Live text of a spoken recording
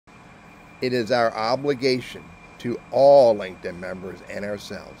It is our obligation to all LinkedIn members and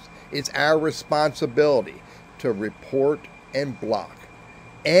ourselves. It's our responsibility to report and block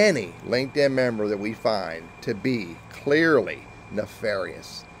any LinkedIn member that we find to be clearly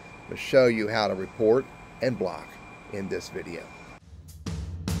nefarious. I'm going to show you how to report and block in this video.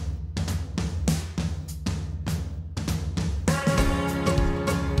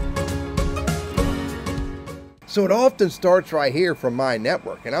 So it often starts right here from my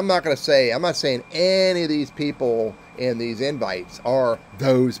network. And I'm not saying any of these people in these invites are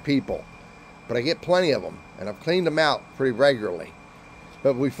those people. But I get plenty of them, and I've cleaned them out pretty regularly.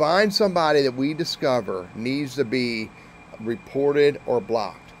 But we find somebody that we discover needs to be reported or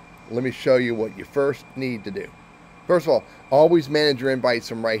blocked. Let me show you what you first need to do. First of all, always manage your invites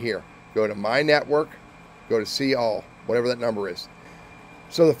from right here. Go to My Network, go to See All, whatever that number is.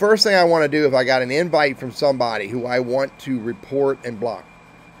 So the first thing I want to do if I got an invite from somebody who I want to report and block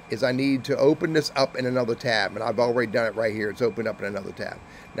is I need to open this up in another tab. And I've already done it right here. It's opened up in another tab.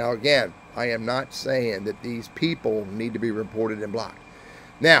 Now again, I am not saying that these people need to be reported and blocked.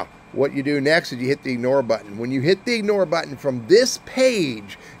 Now, what you do next is you hit the ignore button. When you hit the ignore button from this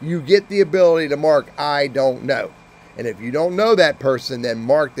page, you get the ability to mark I don't know. And if you don't know that person, then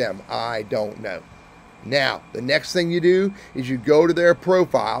mark them I don't know. Now, the next thing you do is you go to their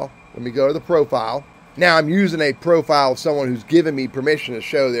profile. Let me go to the profile. Now, I'm using a profile of someone who's given me permission to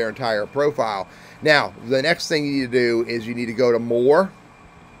show their entire profile. Now, the next thing you need to do is you need to go to More.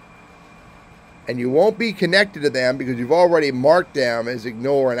 And you won't be connected to them because you've already marked them as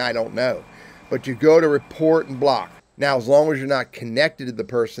ignore and I don't know. But you go to Report and Block. Now, as long as you're not connected to the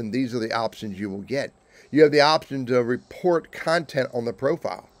person, these are the options you will get. You have the option to report content on the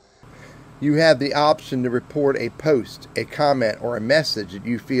profile. You have the option to report a post, a comment, or a message that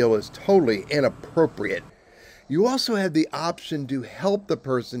you feel is totally inappropriate. You also have the option to help the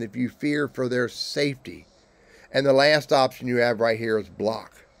person if you fear for their safety. And the last option you have right here is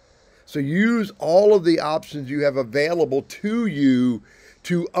block. So use all of the options you have available to you,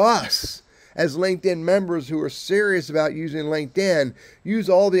 to us, as LinkedIn members who are serious about using LinkedIn. Use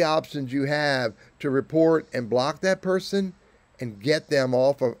all the options you have to report and block that person and get them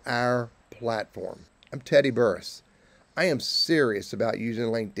off of our platform. I'm Teddy Burriss. I am serious about using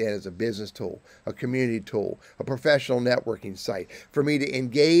LinkedIn as a business tool, a community tool, a professional networking site for me to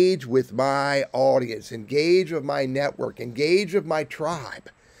engage with my audience, engage with my network, engage with my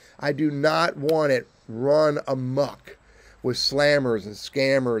tribe. I do not want it run amok with slammers and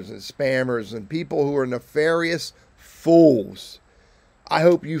scammers and spammers and people who are nefarious fools. I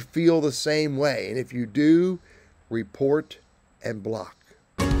hope you feel the same way. And if you do, report and block.